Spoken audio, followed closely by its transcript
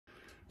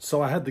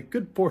So I had the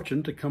good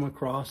fortune to come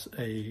across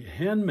a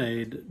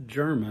handmade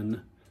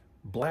German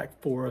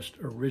Black Forest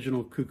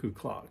original cuckoo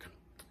clock.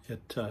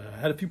 It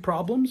had a few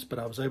problems, but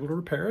I was able to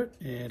repair it,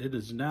 and it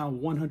is now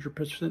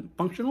 100%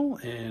 functional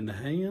and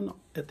hanging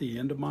at the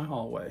end of my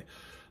hallway.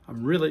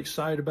 I'm really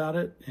excited about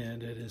it,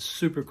 and it is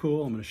super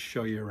cool. I'm going to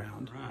show you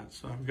around. All right,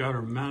 so I've got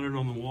her mounted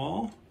on the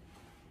wall,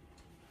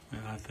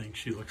 and I think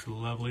she looks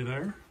lovely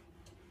there.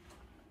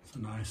 It's a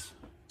nice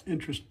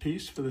interest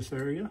piece for this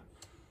area.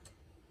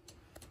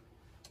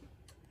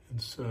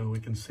 And so we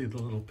can see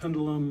the little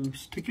pendulum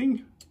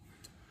ticking.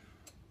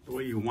 The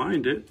way you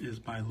wind it is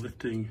by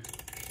lifting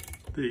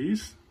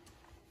these.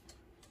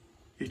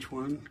 Each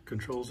one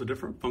controls a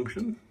different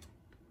function.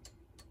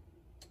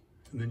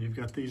 And then you've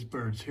got these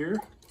birds here.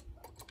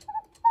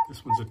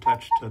 This one's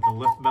attached to the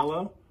left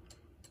bellow.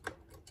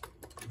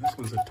 And this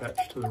one's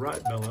attached to the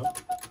right bellow.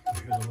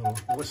 You hear the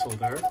little whistle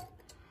there.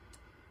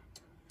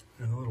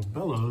 And the little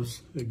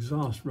bellows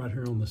exhaust right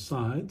here on the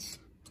sides.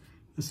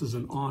 This is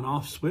an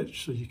on-off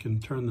switch, so you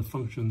can turn the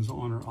functions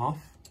on or off.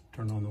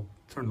 Turn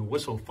the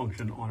whistle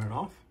function on and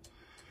off.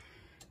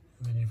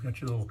 And then you've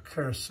got your little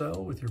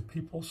carousel with your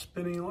people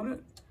spinning on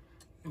it,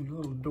 and your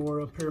little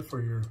door up here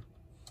for your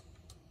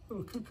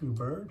little cuckoo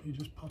bird. He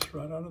just pops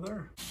right out of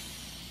there.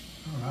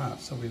 All right,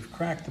 so we've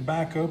cracked the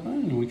back open,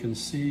 and we can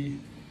see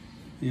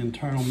the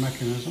internal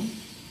mechanism.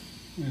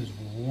 It is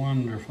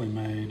wonderfully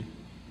made.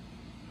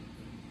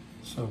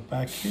 So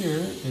back here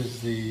is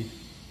the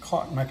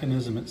clock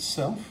mechanism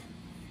itself.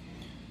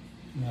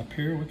 And up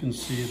here we can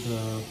see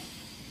the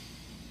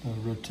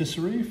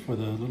rotisserie for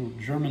the little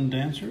German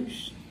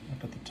dancers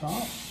up at the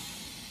top.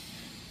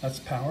 That's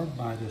powered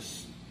by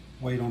this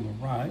weight on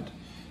the right.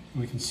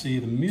 And we can see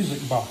the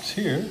music box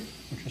here,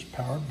 which is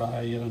powered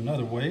by yet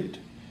another weight.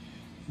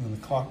 And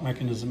the clock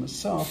mechanism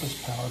itself is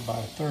powered by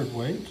a third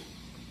weight.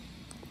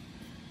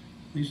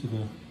 These are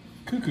the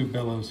cuckoo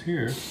bellows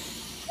here.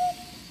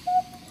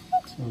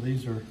 So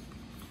these are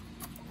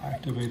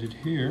activated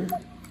here.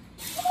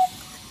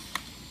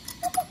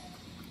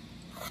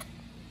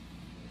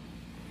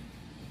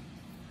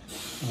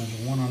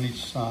 There's one on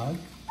each side.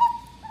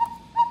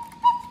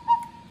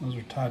 Those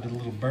are tied to the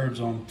little birds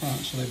on front,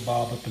 so they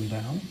bob up and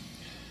down.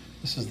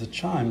 This is the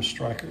chime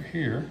striker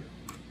here.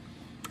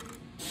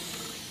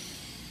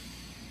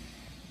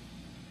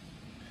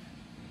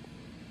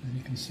 And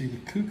you can see the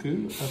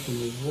cuckoo up in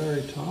the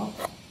very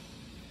top.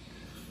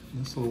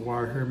 And this little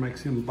wire here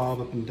makes him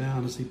bob up and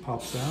down as he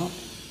pops out.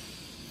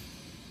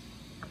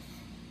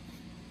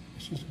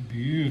 It's just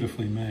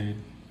beautifully made.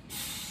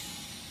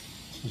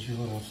 This is your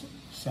little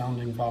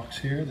sounding box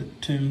here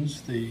that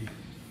tunes the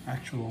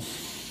actual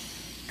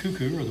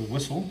cuckoo, or the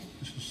whistle.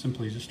 This is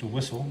simply just a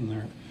whistle, and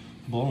they're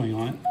blowing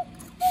on it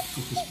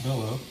with this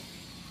bellow.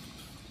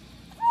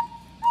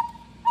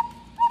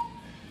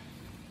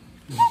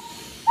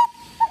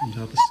 Comes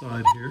out the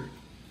side here.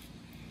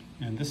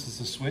 And this is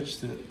the switch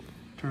that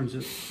turns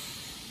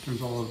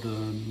all of the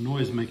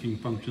noise-making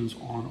functions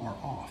on or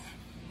off.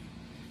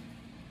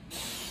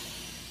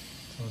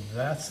 So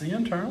that's the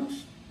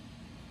internals.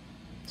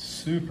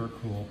 Super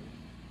cool.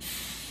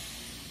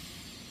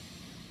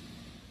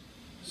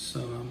 So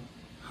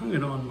I hung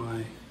it on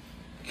my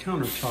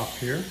countertop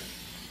here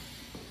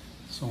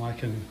so I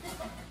can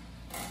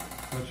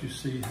let you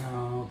see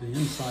how the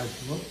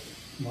insides look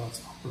while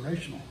it's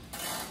operational.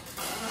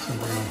 So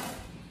we're going to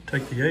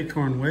take the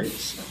acorn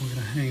weights, we're going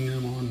to hang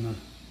them on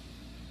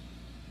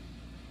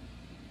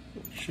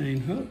the chain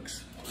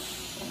hooks.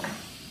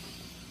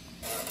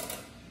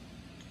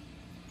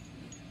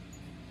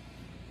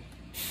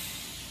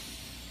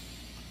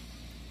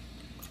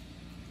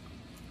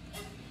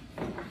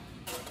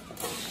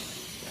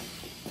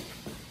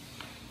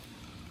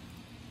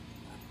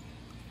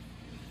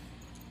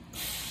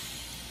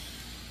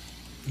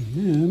 And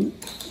then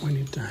we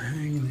need to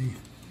hang the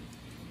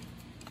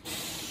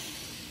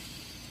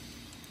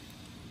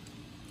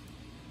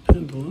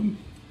pendulum.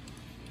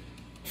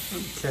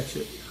 Let me catch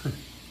it.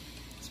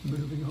 It's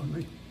moving on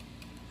me.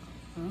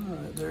 All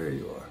right, there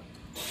you are.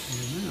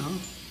 And now,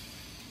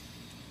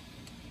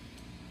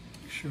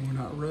 make sure we're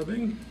not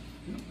rubbing.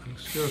 Yep, that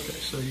looks good. Okay,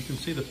 so you can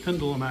see the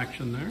pendulum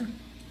action there.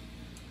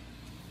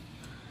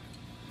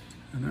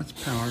 And that's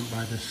powered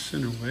by this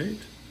center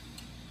weight.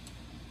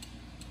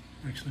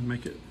 Actually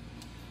make it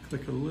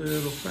click a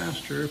little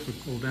faster if we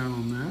pull down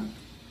on that.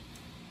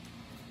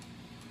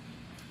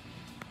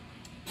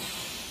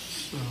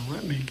 So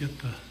let me get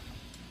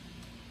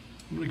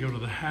I'm going to go to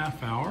the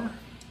half hour.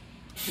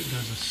 It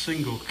does a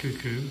single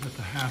cuckoo at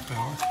the half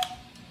hour.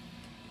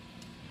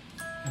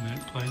 And then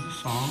it plays a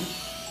song.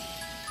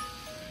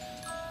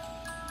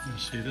 You'll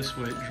see this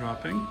weight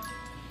dropping.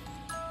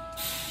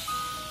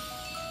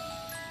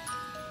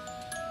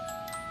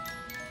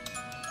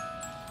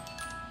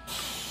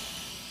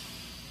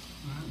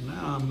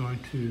 Now I'm going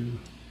to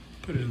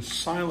put it in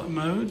silent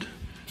mode.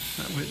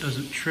 That way it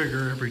doesn't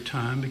trigger every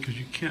time, because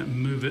you can't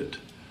move it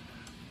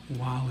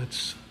while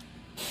it's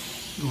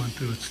going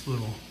through its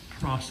little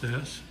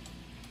process.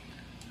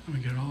 And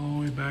we get all the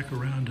way back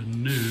around to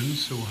noon,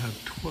 so we'll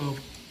have 12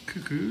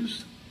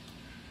 cuckoos.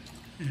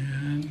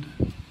 And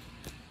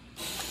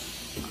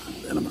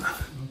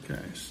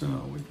okay, so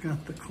we've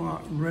got the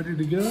clock ready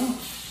to go.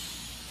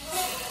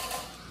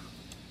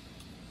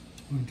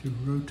 I'm going to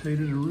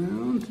rotate it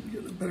around to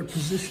get in a better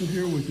position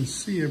here where we can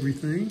see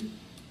everything.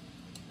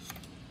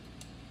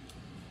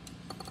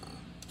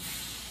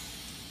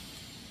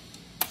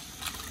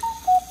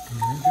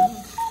 There we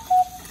go.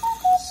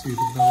 See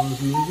the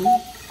bellows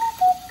moving.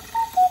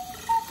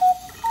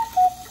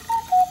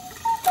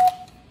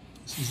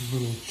 This is a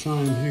little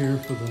chime here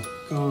for the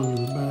gong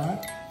in the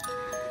back.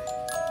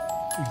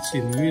 You can see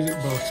the music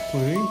box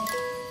playing.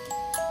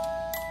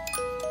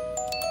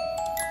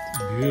 It's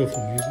a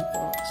beautiful music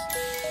box.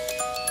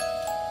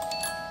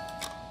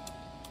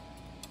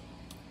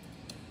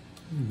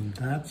 And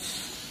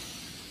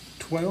that's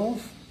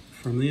 12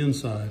 from the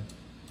inside.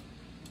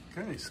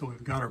 Okay, so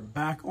we've got her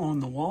back on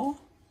the wall.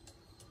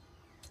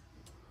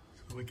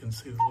 So we can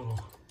see the little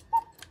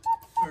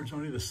birds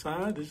on either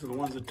side. These are the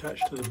ones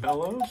attached to the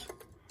bellows.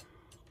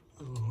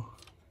 Little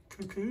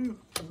cuckoo,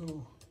 a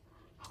little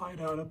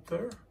hideout up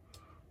there.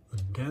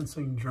 The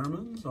dancing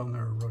Germans on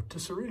their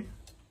rotisserie.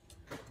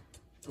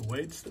 The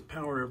weights that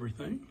power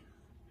everything.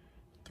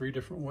 3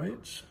 different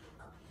weights.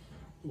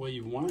 The way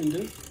you wind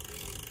it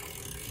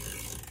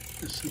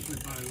is simply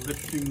by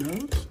lifting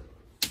those.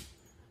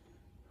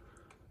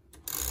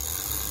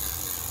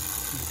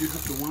 You do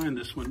have to wind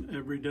this one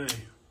every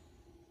day.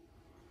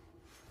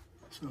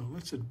 So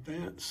let's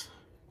advance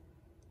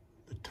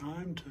the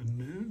time to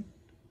noon.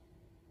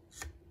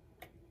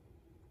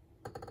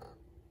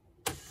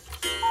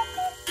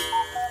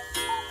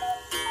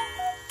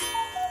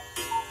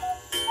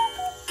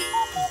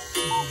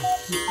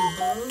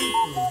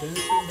 Little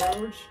dancing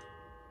birds.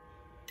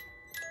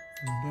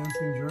 And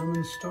dancing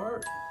Germans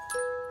start.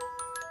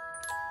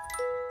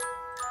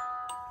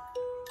 You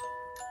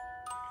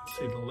can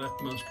see the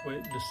leftmost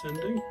weight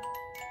descending.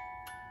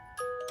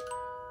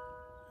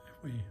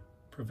 If we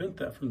prevent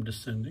that from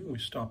descending, we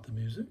stop the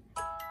music.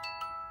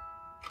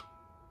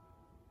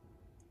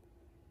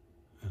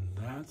 And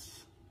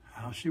that's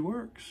how she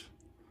works.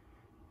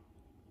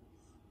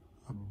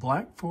 A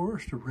Black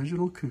Forest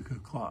original cuckoo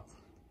clock,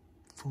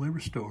 fully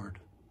restored.